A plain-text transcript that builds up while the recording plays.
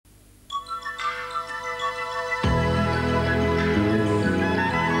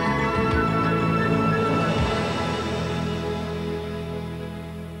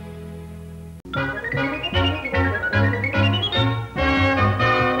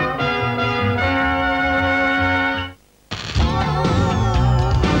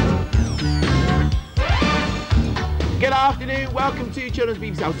showed on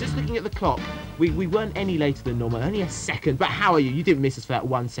the BBC. I was just looking at the clock. We weren't any later than normal, only a second. But how are you? You didn't miss us for that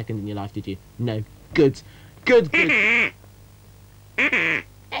 1 second in your life, did you? No. Good. Good.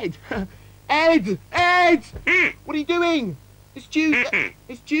 Ed! Ed! Ed! What are you doing? It's Tuesday.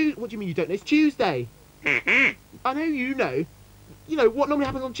 It's Tuesday. What do you mean you don't know? It's Tuesday. I know you know. You know, what normally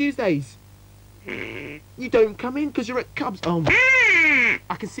happens on Tuesdays? You don't come in because you're at Cubs. Oh,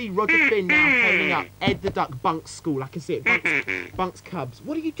 I can see Roger Finn now phoning up. Ed the Duck bunks school. I can see it. Bunks Cubs.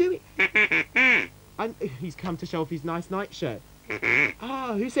 What are you doing? He's come to show off his nice nightshirt.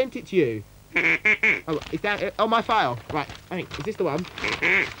 Ah, who sent it to you? Oh, it's down on my file. Right, I think, is this the one?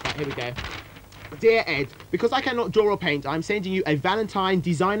 Right, here we go. Dear Ed, because I cannot draw or paint, I'm sending you a Valentine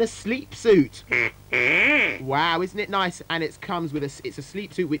designer sleep suit. Wow, isn't it nice? And it comes with it's a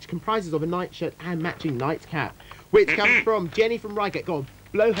sleep suit which comprises of a nightshirt and matching nightcap, which comes from Jenny from Reigate. Go on,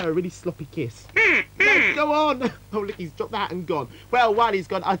 blow her a really sloppy kiss. No, go on. Oh, look, he's dropped that and gone. Well, while he's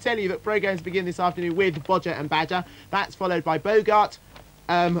gone, I'll tell you that programmes begin this afternoon with Bodger and Badger. That's followed by Bogart.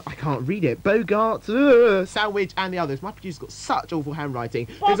 I can't read it. Bogart, Sandwich, and the others. My producer's got such awful handwriting.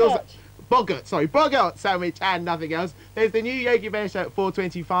 There's also Boggart, Sandwich, and nothing else. There's the new Yogi Bear show at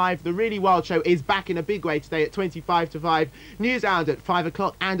 4:25. The Really Wild show is back in a big way today at 25 to 5. News Hour at 5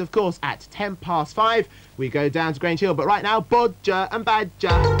 o'clock, and of course at 10 past 5 we go down to Grange Hill. But right now, Bodger and Badger.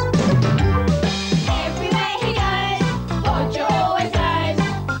 Everywhere he goes, Bodger always knows.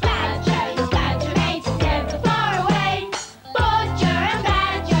 Badger, Badger mates is never far away. Bodger and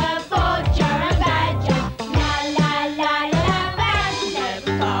Badger, Bodger and Badger. La la la la, Badger's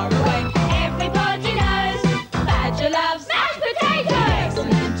never far away. Everybody knows Badger loves mashed potatoes.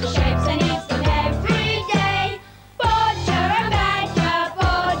 Into shapes and eats them every day. Bodger and Badger,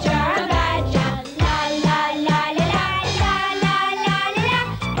 Bodger and Badger. La la la la la la la la la.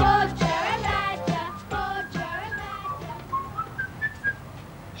 Bodger and Badger, Bodger and Badger.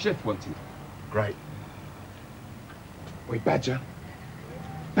 Chef wanted. Great. Wait, Badger.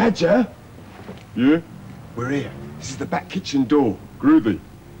 Badger? Yeah? We're here. This is the back kitchen door. Groovy.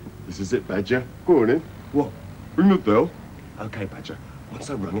 This is it, Badger. Go on in. What? Ring the bell. Okay, Badger. Once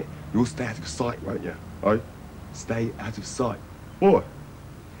I rung it, you'll stay out of sight, won't you? Aye. Stay out of sight. Why?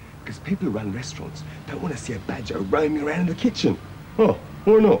 Because people who run restaurants don't want to see a badger roaming around in the kitchen. Oh,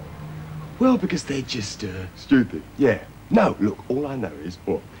 why not? Well, because they're just, Stupid. yeah. No, look, all I know is,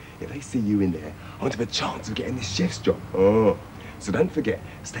 what? If they see you in there, I want to have a chance of getting this chef's job. Oh. So don't forget,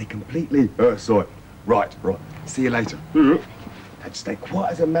 stay completely out of sight. Right. See you later. Yeah. And stay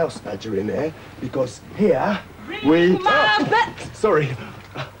quiet as a mouse, Badger, in there, because here we... Sorry,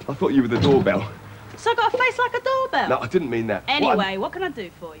 I thought you were the doorbell. So I got a face like a doorbell? No, I didn't mean that. Anyway, what can I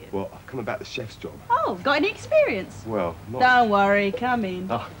do for you? Well, I've come about the chef's job. Oh, got any experience? Well, not... Don't worry, come in.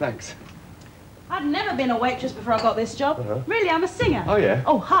 Oh, thanks. I'd never been a waitress before I got this job. Really, I'm a singer. Oh, yeah?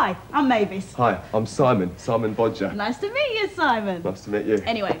 Oh, hi, I'm Mavis. Hi, I'm Simon Bodger. Nice to meet you, Simon. Nice to meet you.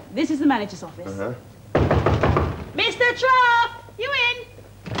 Anyway, this is the manager's office. Uh-huh. Mr. Trough, you in?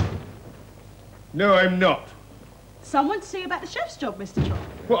 No, I'm not. Someone to see about the chef's job, Mr. Trough.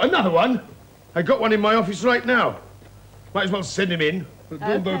 What, another one? I got one in my office right now. Might as well send him in. We'll do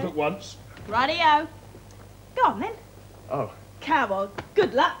them both at once. Rightio. Go on, then. Oh, Come on,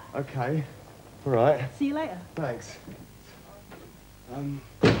 good luck. okay. All right. See you later. Thanks.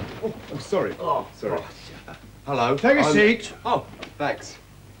 Oh, sorry. Oh, sorry. Hello. Take a seat. Oh, thanks.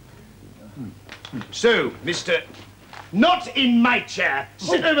 So, Mr... Not in my chair.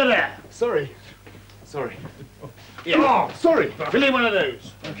 Sit over there. Sorry. Yeah. Oh, Sorry. fill in one of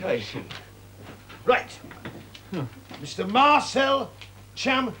those. Okay. Right. Mr. Marcel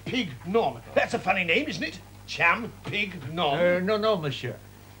Champignon. That's a funny name, isn't it? Champignon. No, monsieur.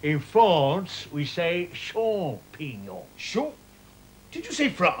 In France, we say champignon. Sure. Did you say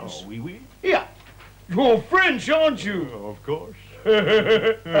France? Oh, oui. Yeah. You're French, aren't you? Of course.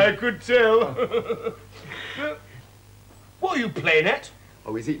 I could tell. What are you playing at?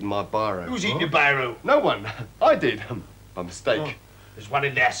 Oh, he's eating my biro. Who's eating your biro? No one. I did. By mistake. Oh, there's one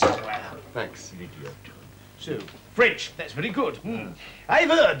in there somewhere. Thanks. So, French, that's very good. I've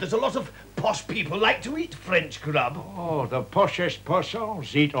heard that a lot of posh people like to eat French grub. Oh, the poshest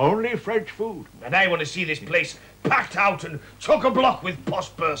persons eat only French food. And I want to see this place packed out and chock-a-block with posh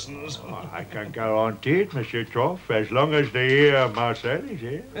persons. Oh, I can guarantee it, Monsieur Trough, as long as the Marcel is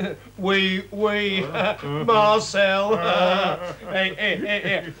here. Oui, Marcel.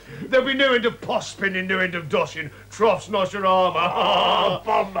 Hey. There'll be no end of posh spinning, no end of doshing. Trough's not your armour. Oh,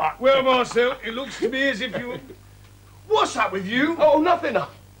 bomber. Well, Marcel, it looks to me as if you... What's up with you? Oh, nothing.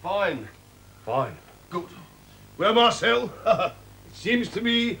 Fine. Good. Well, Marcel, it seems to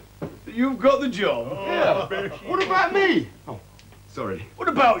me that you've got the job. Yeah. What about me? Oh, Sorry. What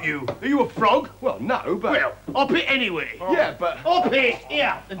about you? Are you a frog? Well, no, but... Well, up it anyway. Yeah, but... Up it,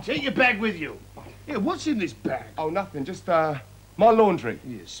 here, and take your bag with you. Here, what's in this bag? Oh, nothing. Just, my laundry.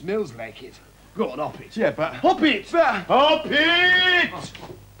 Yeah, smells like it. Go on, up it. Yeah, but... Up it! Up it!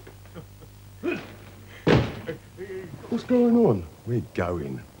 What's going on? We're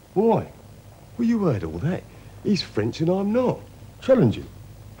going. Why? Well, you heard all that. He's French and I'm not. Challenging.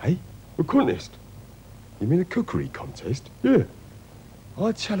 Hey? A contest? You mean a cookery contest? Yeah.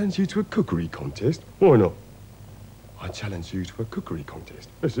 I challenge you to a cookery contest. Why not? I challenge you to a cookery contest.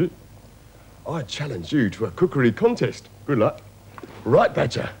 That's it. I challenge you to a cookery contest. Good luck. Right,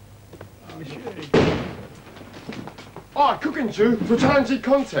 Badger. I cook you to a challenging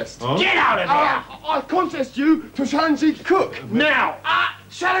contest. Huh? Get out of here! I contest you to a challenging cook. Now! I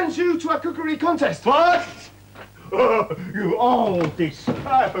challenge you to a cookery contest. What? Oh, you all this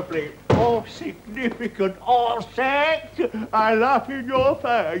perfectly all significant, all sex. I laugh in your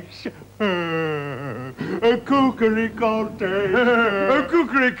face. A cookery contest. A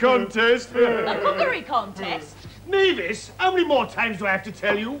cookery contest. A cookery contest? Mavis, how many more times do I have to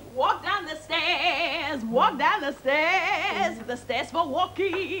tell you? Walk down the stairs, walk down the stairs. The stairs for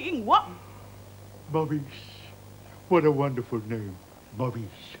walking, walk. Bobbies. What a wonderful name. Bobbies.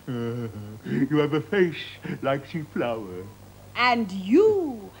 You have a face like the flower. And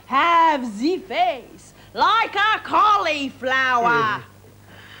you have the face like a cauliflower.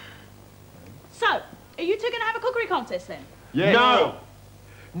 So, are you two going to have a cookery contest then? Yeah. No.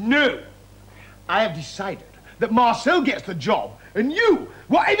 No. I have decided that Marcel gets the job, and you,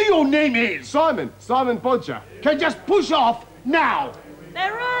 whatever your name is, Simon Bodger. can just push off now.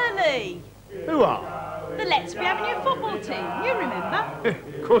 They're early. Who are? The Let's Be Avenue football team, you remember?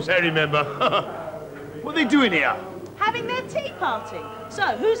 Of course I remember. What are they doing here? Having their tea party. So,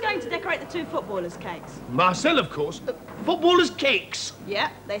 who's going to decorate the two footballers' cakes? Marcel, of course. Footballers' cakes.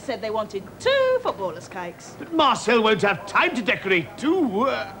 Yeah, they said they wanted 2 footballers' cakes. But Marcel won't have time to decorate two.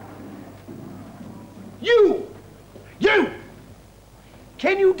 You!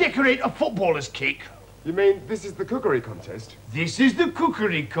 Can you decorate a footballer's cake? You mean this is the cookery contest? This is the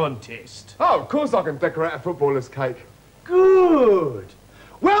cookery contest. Oh, of course I can decorate a footballer's cake. Good.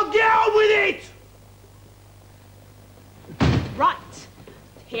 Well, get on with it! Right.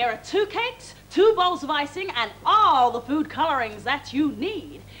 Here are 2 cakes, 2 bowls of icing, and all the food colorings that you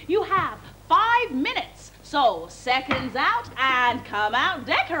need. You have 5 minutes, so seconds out and come out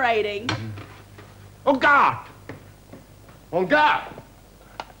decorating. En garde! En garde!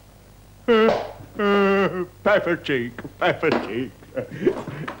 Pepper cheek.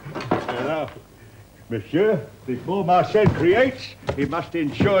 Now, monsieur, before Marcel creates, he must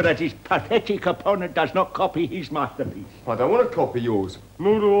ensure that his pathetic opponent does not copy his masterpiece. I don't want to copy yours.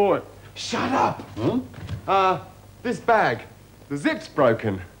 Nor do I. Shut up! Huh? This bag. The zip's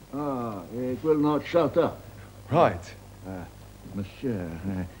broken. Ah, it will not shut up. Right. Monsieur,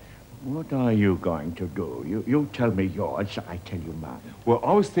 what are you going to do? You tell me yours, I tell you mine. Well,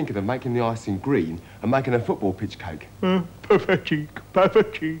 I was thinking of making the icing green and making a football pitch cake. Pathetic.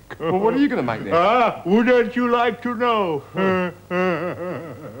 Well, what are you going to make then? Ah, wouldn't you like to know?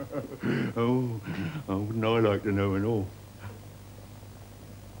 Oh, wouldn't I like to know at all?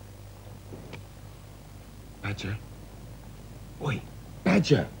 Badger? Oi,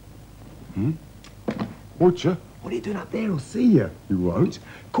 Badger! Bodger? What are you doing up there? I'll see you. You won't?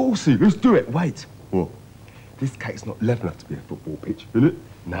 Of course you. Let's do it. Wait. What? This cake's not level enough to be a football pitch, is it?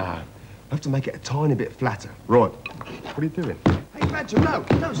 Nah. I have to make it a tiny bit flatter. Right. What are you doing? Hey, Badger, no,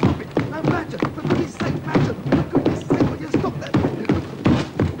 stop it. No, Badger, for goodness sake, Badger, for goodness sake, will you stop that?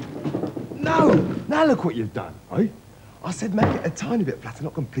 No! Now look what you've done, eh? I said make it a tiny bit flatter,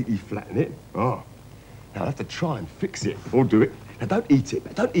 not completely flatten it. Oh. Now I'll have to try and fix it. Or do it. Now don't eat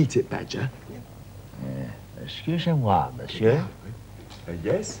it. Don't eat it, Badger. Excusez-moi, monsieur.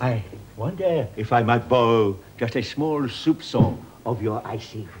 Yes? I wonder if I might borrow just a small soupçon of your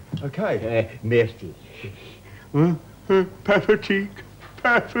icing. Okay. Merci. Pathetic.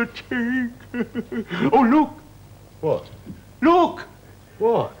 Oh, look. What? Look.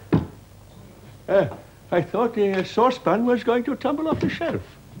 What? I thought the saucepan was going to tumble off the shelf.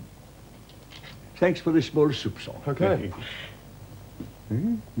 Thanks for the small soupçon. Okay.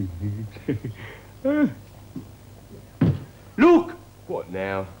 Look! What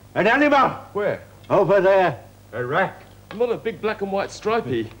now? An animal! Where? Over there. A rat. Not a big black and white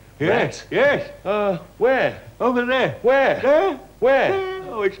stripy. Yes, yes. Where? Over there. Where? There? Where?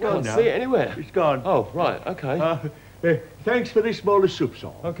 Oh, it's gone Can't now. see it anywhere. It's gone. Oh, right, okay. Thanks for the small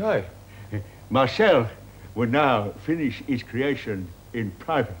soupçon. Okay. Marcel will now finish his creation in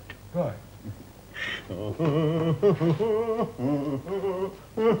private. Right.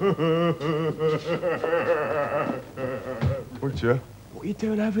 Bodger, what are you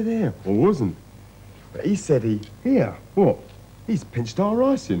doing over there? I wasn't. But he said he... Here, what? He's pinched our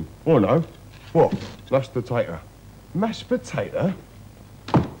icing. Oh, no. What? Mashed potato. Mashed potato?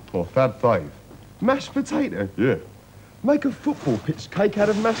 Oh, Fab Fave. Mashed potato? Yeah. Make a football pitch cake out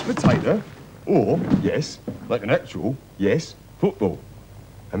of mashed potato? Or, yes, like an actual, yes, football.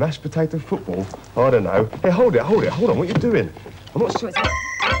 A mashed potato football? I don't know. Hey, hold on, what are you doing? I'm not sure it's...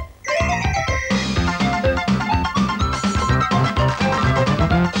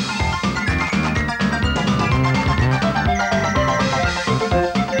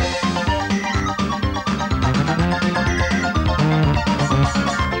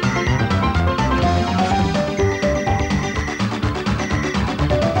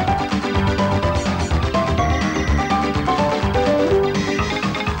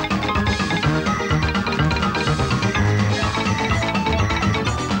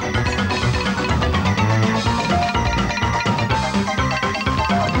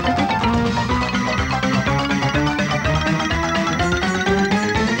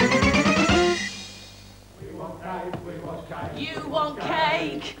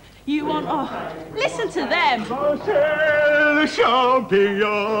 Listen to them. Marcel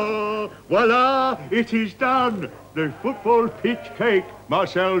Champignon. Voila, it is done. The football pitch cake,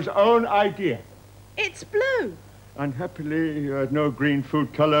 Marcel's own idea. It's blue. Unhappily, you had no green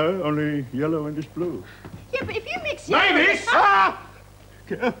food colour, only yellow and this blue. Yeah, but if you mix yellow... Mavis! Ah!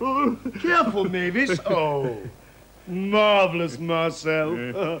 Careful. Careful, Mavis. Oh, marvellous,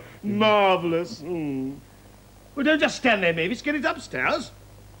 Marcel. Marvellous. Mm. Well, don't just stand there, Mavis. Get it upstairs.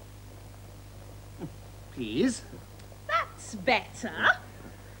 Please. That's better.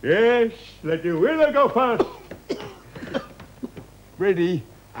 Yes, let the winner go first. Ready?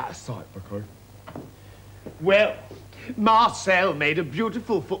 Out of sight, Bucko. Well, Marcel made a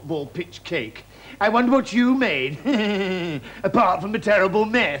beautiful football pitch cake. I wonder what you made, apart from a terrible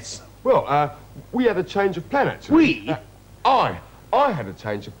mess. Well, we had a change of plan, actually. We? I had a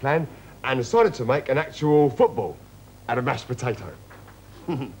change of plan and decided to make an actual football out of mashed potato.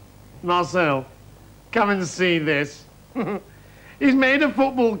 Marcel, come and see this. He's made a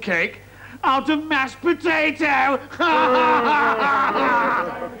football cake out of mashed potato.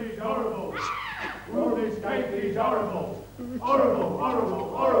 This horrible. Oh, this cake is horrible. Horrible,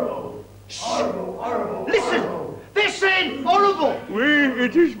 horrible, horrible. Horrible, horrible. Listen! They're saying horrible! Oui,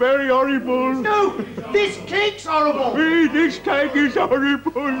 it is very horrible. No! This cake's horrible! Oui, this cake is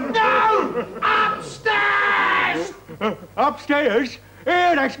horrible. No! Upstairs! Upstairs?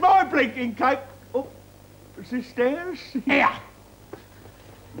 Here, that's my blinking cake. Oh, is this stairs? Here!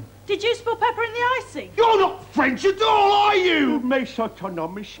 Did you spill pepper in the icing? You're not French at all, are you? Mais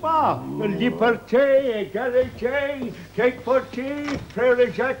s'autonomisme, liberté, égalité, cake for tea,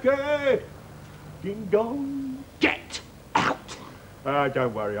 frère Jacques. Ding dong. Get out!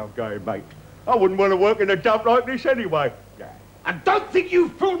 Don't worry, I'm going, mate. I wouldn't want to work in a dump like this anyway. And don't think you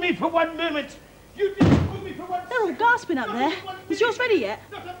fooled me for 1 minute! You didn't fool me for 1 They're all gasping up there. Is yours ready yet?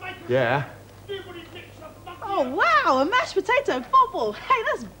 Yeah. Oh, wow, a mashed potato football. Hey,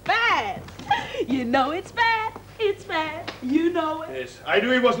 that's bad. You know it's bad. It's bad. You know it. Yes, I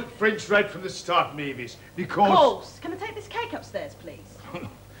knew he wasn't French right from the start, Mavis, because... Of course. Can I take this cake upstairs, please?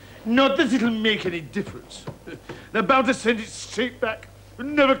 Not that it'll make any difference. They're bound to send it straight back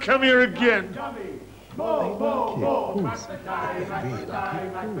and never come here again. Well.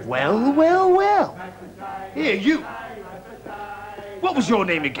 Here, you. What was your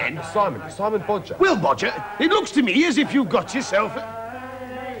name again? Simon Bodger. Well, Bodger, it looks to me as if you got yourself a...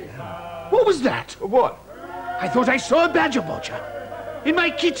 What was that? What? I thought I saw a badger, Bodger, in my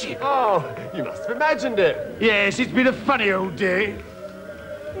kitchen. Oh, you must have imagined it. Yes, it's been a funny old day.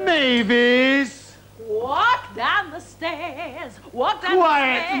 Mavis! Walk down the stairs. Walk down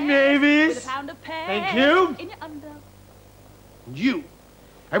Quiet, the stairs. Mavis. With a pound of pear. Thank you. In your under. You.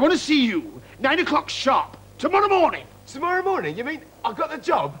 I want to see you, 9 o'clock sharp, tomorrow morning. Tomorrow morning? You mean I got the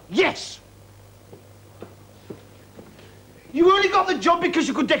job? Yes. You only got the job because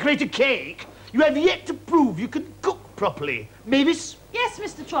you could decorate a cake. You have yet to prove you can cook properly. Mavis, Yes,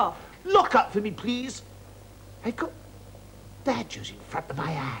 Mr. Trough. look up for me, please. I've got badgers in front of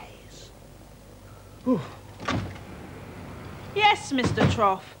my eyes. Yes, Mr.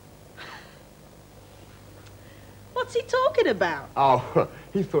 Trough. What's he talking about? Oh,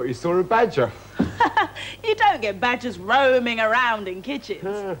 he thought he saw a badger. You don't get badgers roaming around in kitchens.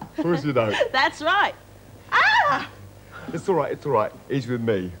 Of course you don't. That's right. Ah! It's all right. He's with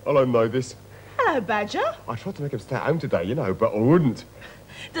me. I'll know this. Hello, Badger. I tried to make him stay at home today, you know, but I wouldn't.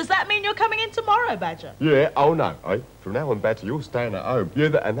 Does that mean you're coming in tomorrow, Badger? Yeah, oh no, from now on, Badger, you're staying at home.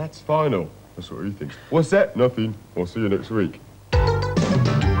 Yeah, and that's final. That's what he thinks. What's that? Nothing. I'll see you next week.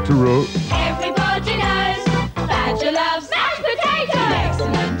 Ta-ra. Everybody knows Badger loves mashed potatoes.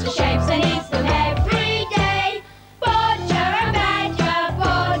 Excellent to shapes and eats them every day. Bodger and Badger,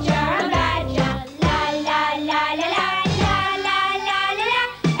 Bodger and Badger. La la la la la la la la la la.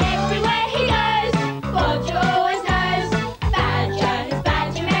 Everywhere he goes, Bodger always knows. Badger, his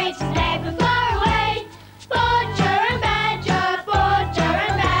Badger mates, is never far away. Bodger and Badger, Bodger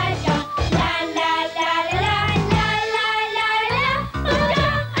and Badger. La la la la la la la la la.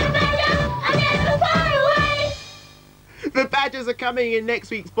 Bodger and Badger are never far away. The Badgers are coming in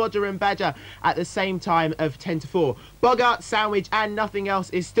next week's Bodger and Badger at the same time of 10 to 4. Bogart, Sandwich and Nothing Else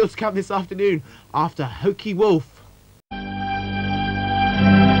is still to come this afternoon after Hokey Wolf.